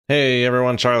Hey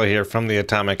everyone, Charlie here from the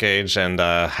Atomic Age, and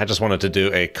I just wanted to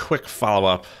do a quick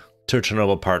follow-up to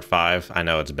Chernobyl Part 5. I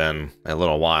know it's been a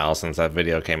little while since that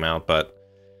video came out, but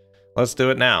let's do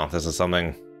it now. This is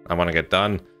something I want to get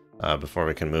done before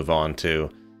we can move on to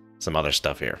some other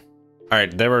stuff here.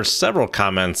 Alright, there were several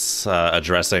comments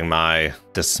addressing my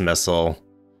dismissal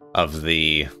of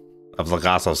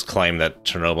Legasov's claim that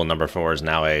Chernobyl number 4 is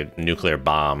now a nuclear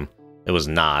bomb. It was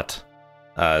not.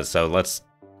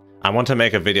 I want to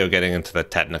make a video getting into the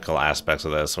technical aspects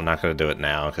of this. We're not going to do it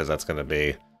now because that's going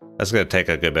to take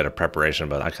a good bit of preparation,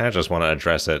 but I kind of just want to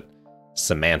address it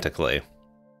semantically.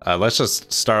 Let's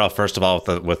just start off first of all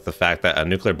with the fact that a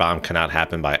nuclear bomb cannot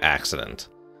happen by accident.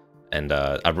 And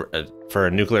for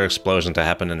a nuclear explosion to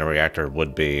happen in a reactor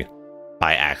would be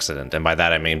by accident. And by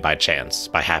that I mean by chance,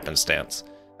 by happenstance.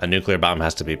 A nuclear bomb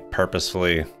has to be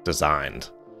purposefully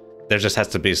designed. There just has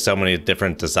to be so many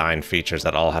different design features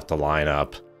that all have to line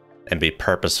up and be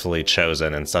purposefully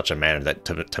chosen in such a manner that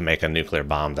to make a nuclear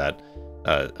bomb that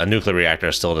a nuclear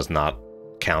reactor still does not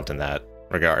count in that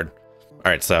regard.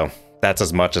 Alright, so that's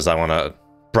as much as I want to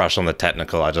brush on the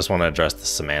technical. I just want to address the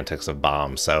semantics of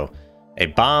bombs. So a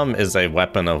bomb is a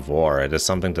weapon of war. It is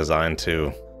something designed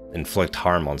to inflict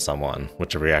harm on someone,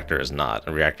 which a reactor is not.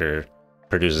 A reactor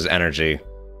produces energy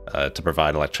to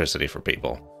provide electricity for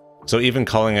people. So even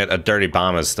calling it a dirty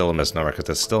bomb is still a misnomer because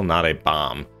it's still not a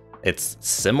bomb. It's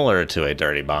similar to a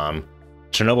dirty bomb.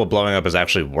 Chernobyl blowing up is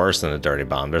actually worse than a dirty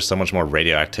bomb. There's so much more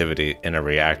radioactivity in a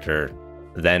reactor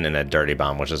than in a dirty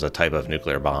bomb, which is a type of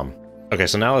nuclear bomb. Okay,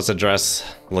 so now let's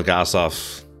address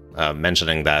Legasov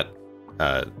mentioning that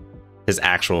his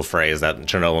actual phrase that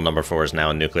Chernobyl number 4 is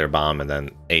now a nuclear bomb and then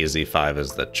AZ5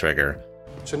 is the trigger.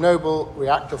 Chernobyl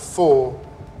reactor 4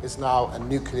 is now a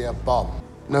nuclear bomb.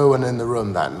 No one in the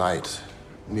room that night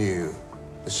knew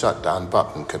the shutdown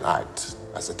button could act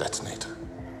as a detonator.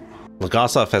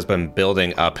 Legasov has been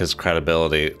building up his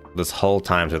credibility this whole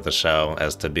time through the show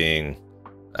as to being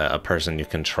a person you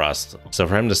can trust. So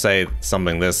for him to say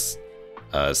something this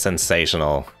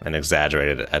sensational and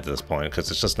exaggerated at this point,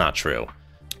 because it's just not true.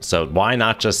 So why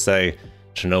not just say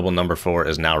Chernobyl number 4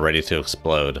 is now ready to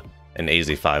explode and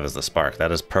AZ5 is the spark?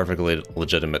 That is perfectly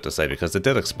legitimate to say because it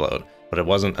did explode, but it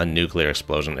wasn't a nuclear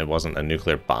explosion. It wasn't a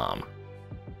nuclear bomb.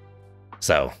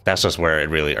 So that's just where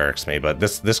it really irks me. But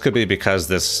this could be because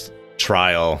this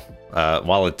trial,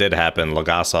 while it did happen,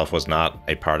 Legasov was not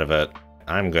a part of it.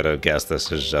 I'm gonna guess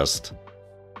this is just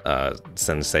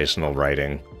sensational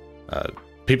writing.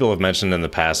 People have mentioned in the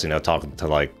past, you know, talking to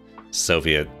like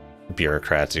Soviet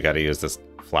bureaucrats, you got to use this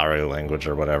flowery language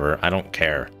or whatever. I don't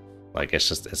care. Like,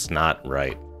 it's not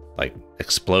right. Like,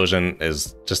 explosion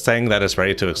is just saying that it's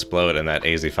ready to explode and that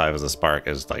AZ5 is a spark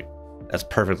is like, that's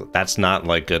perfect. That's not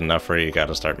like good enough for you. You got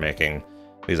to start making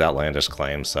these outlandish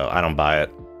claims. So I don't buy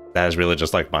it. That is really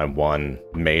just like my one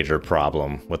major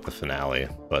problem with the finale.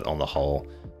 But on the whole,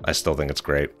 I still think it's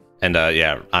great. And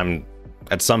yeah,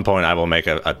 at some point I will make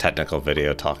a technical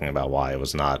video talking about why it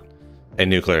was not a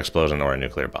nuclear explosion or a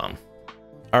nuclear bomb.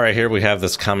 All right, here we have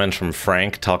this comment from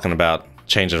Frank talking about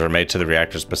changes were made to the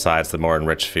reactors besides the more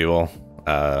enriched fuel. If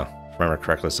I remember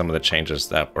correctly, some of the changes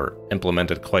that were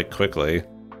implemented quite quickly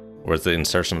was the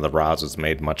insertion of the rods was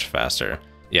made much faster.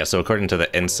 Yeah, so according to the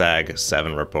INSAG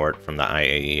 7 report from the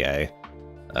IAEA,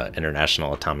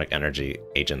 International Atomic Energy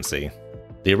Agency,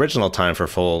 the original time for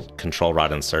full control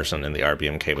rod insertion in the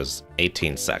RBMK was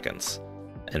 18 seconds.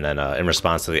 And then in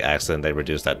response to the accident, they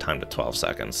reduced that time to 12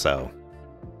 seconds. So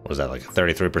was that like a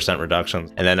 33%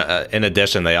 reduction? And then in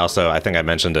addition, they also, I think I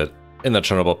mentioned it in the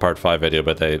Chernobyl Part 5 video,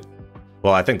 but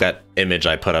well, I think that image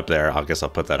I put up there, I guess I'll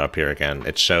put that up here again.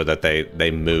 It showed that they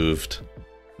moved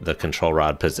the control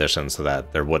rod position so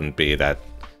that there wouldn't be that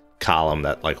column,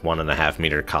 that like 1.5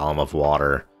 meter column of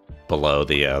water below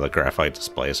the graphite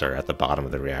displacer at the bottom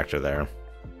of the reactor there.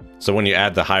 So when you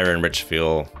add the higher enriched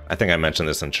fuel, I think I mentioned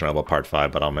this in Chernobyl Part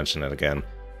 5, but I'll mention it again.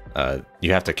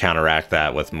 You have to counteract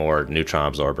that with more neutron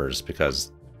absorbers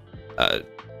because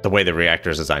the way the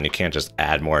reactor is designed, you can't just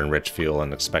add more enriched fuel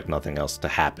and expect nothing else to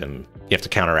happen. You have to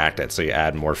counteract it, so you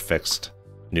add more fixed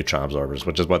neutron absorbers,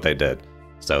 which is what they did.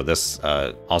 So this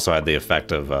also had the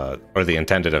effect of, or the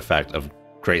intended effect of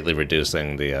greatly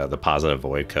reducing the positive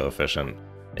void coefficient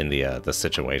in the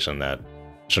situation that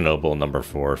Chernobyl number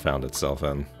 4 found itself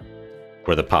in,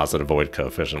 where the positive void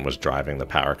coefficient was driving the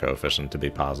power coefficient to be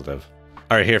positive.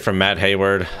 All right, here from Matt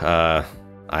Hayward.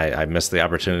 I missed the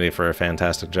opportunity for a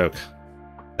fantastic joke.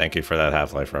 Thank you for that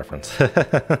Half-Life reference.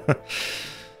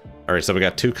 All right, so we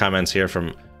got 2 comments here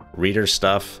from Reader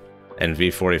Stuff and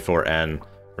V44N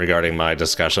regarding my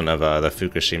discussion of the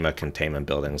Fukushima containment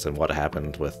buildings and what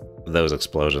happened with those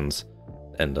explosions.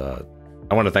 And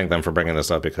I want to thank them for bringing this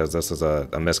up because this is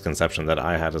a misconception that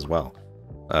I had as well.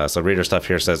 So reader stuff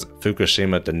here says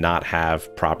Fukushima did not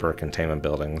have proper containment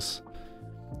buildings.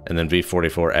 And then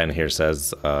V44N here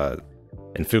says,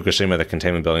 in Fukushima, the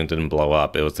containment building didn't blow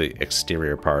up. It was the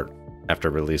exterior part after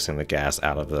releasing the gas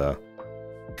out of the,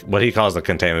 what he calls the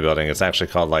containment building. It's actually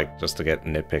called, like, just to get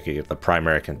nitpicky, the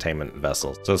primary containment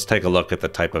vessel. So let's take a look at the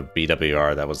type of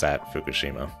BWR that was at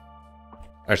Fukushima.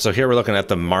 All right, so here we're looking at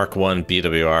the Mark I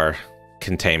BWR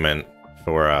containment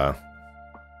for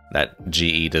that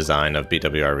GE design of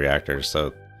BWR reactors.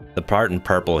 So the part in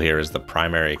purple here is the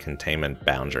primary containment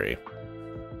boundary.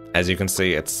 As you can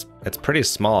see, it's pretty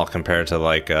small compared to,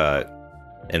 like,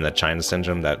 in the China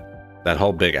syndrome, that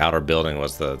whole big outer building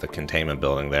was the containment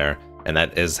building there, and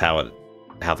that is how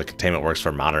the containment works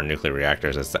for modern nuclear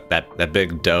reactors. Is that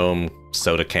big dome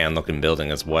soda can looking building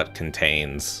is what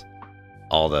contains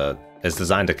all the, is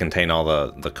designed to contain all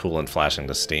the coolant flashing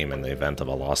to steam in the event of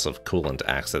a loss of coolant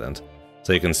accident.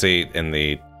 So you can see in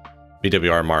the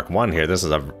BWR Mark I here, this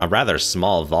is a rather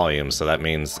small volume, so that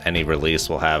means any release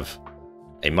will have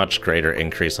a much greater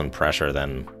increase in pressure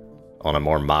than on a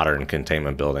more modern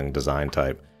containment building design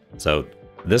type. So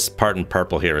this part in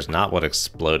purple here is not what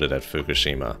exploded at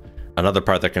Fukushima. Another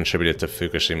part that contributed to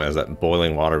Fukushima is that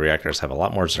boiling water reactors have a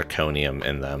lot more zirconium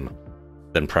in them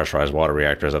than pressurized water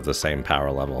reactors of the same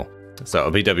power level. So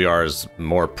a BWR is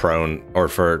more prone, or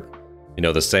for, you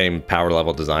know, the same power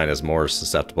level design is more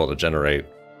susceptible to generate,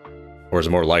 or is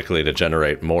more likely to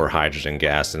generate more hydrogen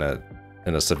gas in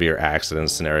a severe accident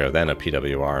scenario than a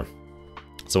PWR.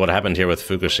 So what happened here with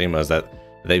Fukushima is that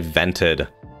they vented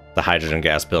the hydrogen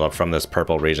gas buildup from this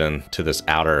purple region to this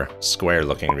outer square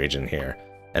looking region here.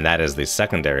 And that is the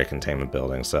secondary containment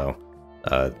building. So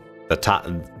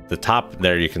the top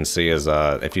there you can see is,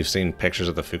 if you've seen pictures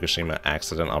of the Fukushima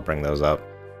accident, I'll bring those up.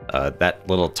 That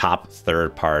little top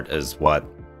third part is what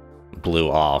blew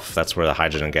off. That's where the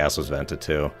hydrogen gas was vented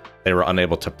to. They were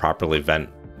unable to properly vent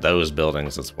those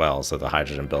buildings as well, so the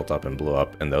hydrogen built up and blew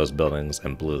up in those buildings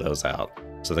and blew those out.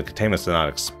 So the containments did not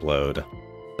explode.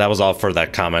 That was all for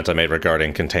that comment I made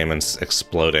regarding containments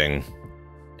exploding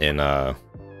in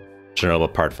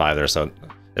Chernobyl Part 5 there. So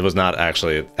it was not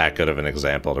actually that good of an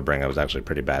example to bring. It was actually a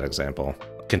pretty bad example.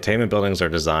 Containment buildings are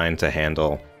designed to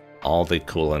handle all the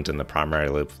coolant in the primary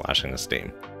loop flashing to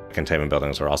steam. Containment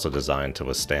buildings are also designed to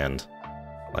withstand,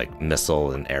 like,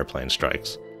 missile and airplane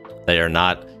strikes. They are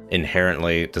not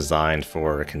inherently designed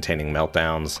for containing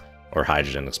meltdowns or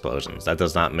hydrogen explosions. That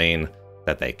does not mean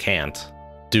that they can't.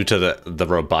 Due to the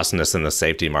robustness and the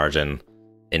safety margin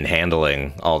in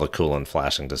handling all the coolant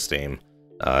flashing to steam,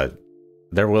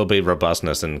 there will be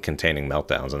robustness in containing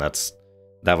meltdowns, and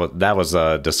that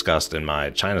was discussed in my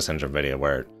China syndrome video,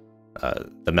 where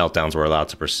the meltdowns were allowed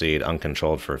to proceed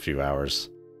uncontrolled for a few hours.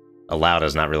 Allowed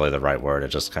is not really the right word.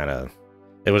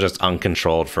 It was just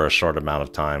uncontrolled for a short amount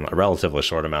of time, a relatively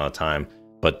short amount of time,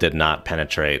 but did not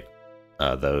penetrate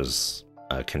those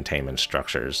containment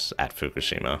structures at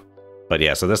Fukushima. But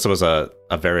yeah, so this was a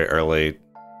very early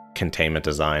containment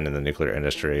design in the nuclear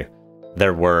industry.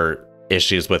 There were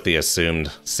issues with the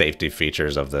assumed safety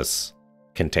features of this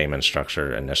containment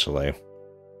structure initially.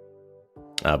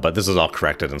 But this is all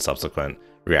corrected in subsequent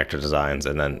reactor designs,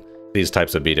 and then these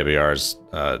types of BWRs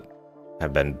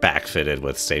have been backfitted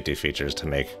with safety features to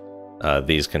make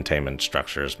these containment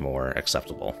structures more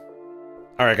acceptable.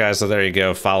 Alright guys, so there you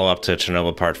go, follow up to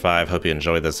Chernobyl Part 5. Hope you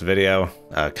enjoyed this video.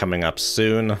 Coming up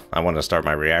soon, I want to start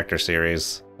my reactor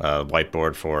series,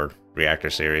 whiteboard for reactor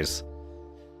series.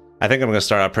 I think I'm going to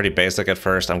start out pretty basic at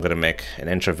first. I'm going to make an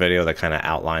intro video that kind of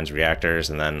outlines reactors,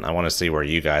 and then I want to see where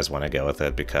you guys want to go with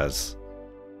it, because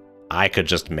I could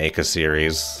just make a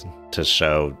series to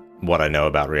show what I know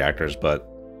about reactors, but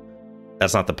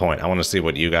that's not the point. I want to see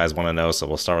what you guys want to know, so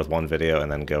we'll start with one video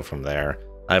and then go from there.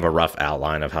 I have a rough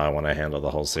outline of how I want to handle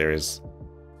the whole series.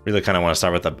 Really kind of want to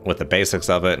start with the basics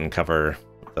of it and cover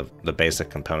the basic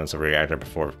components of a reactor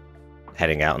before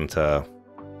heading out into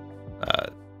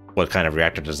what kind of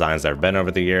reactor designs there have been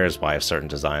over the years, why have certain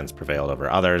designs prevailed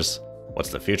over others, what's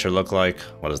the future look like,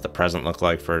 what does the present look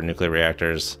like for nuclear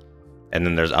reactors, and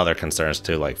then there's other concerns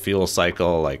too, like fuel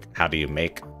cycle, like how do you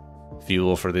make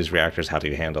fuel for these reactors, how do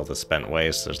you handle the spent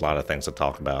waste. There's a lot of things to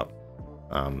talk about.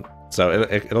 So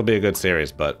it'll be a good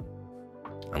series, but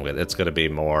it's going to be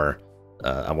more,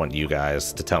 I want you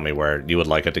guys to tell me where you would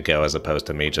like it to go, as opposed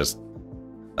to me just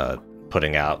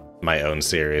putting out my own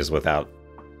series without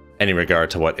any regard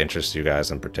to what interests you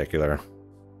guys in particular,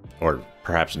 or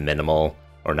perhaps minimal,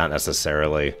 or not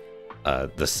necessarily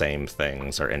the same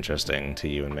things are interesting to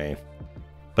you and me.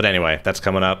 But anyway, that's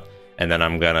coming up, and then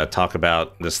I'm going to talk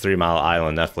about this 3 Mile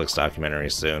Island Netflix documentary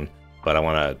soon, but I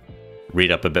want to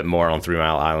read up a bit more on 3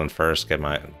 Mile Island first, get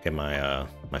my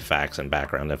my facts and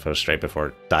background info straight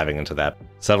before diving into that.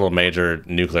 Several major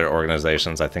nuclear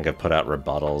organizations, I think, have put out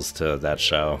rebuttals to that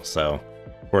show, so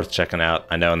worth checking out.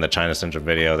 I know in the China Central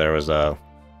video there was a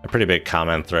pretty big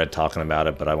comment thread talking about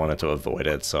it, but I wanted to avoid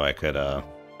it so I could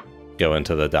go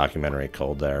into the documentary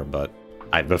cold there. But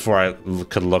before I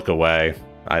could look away,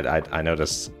 I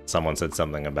noticed someone said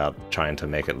something about trying to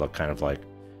make it look kind of like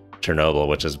Chernobyl,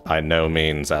 which is by no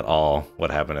means at all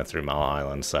what happened at 3 Mile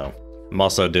Island. So I'm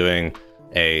also doing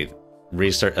a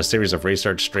series of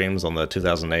research streams on the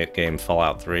 2008 game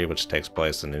Fallout 3, which takes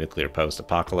place in the nuclear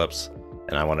post-apocalypse,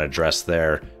 and I want to address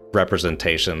their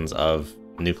representations of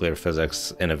nuclear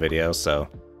physics in a video. So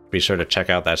be sure to check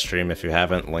out that stream if you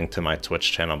haven't. Link to my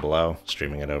Twitch channel below,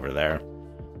 streaming it over there.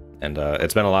 And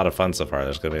it's been a lot of fun so far.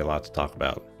 There's going to be a lot to talk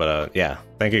about. But yeah,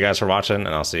 thank you guys for watching, and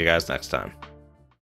I'll see you guys next time.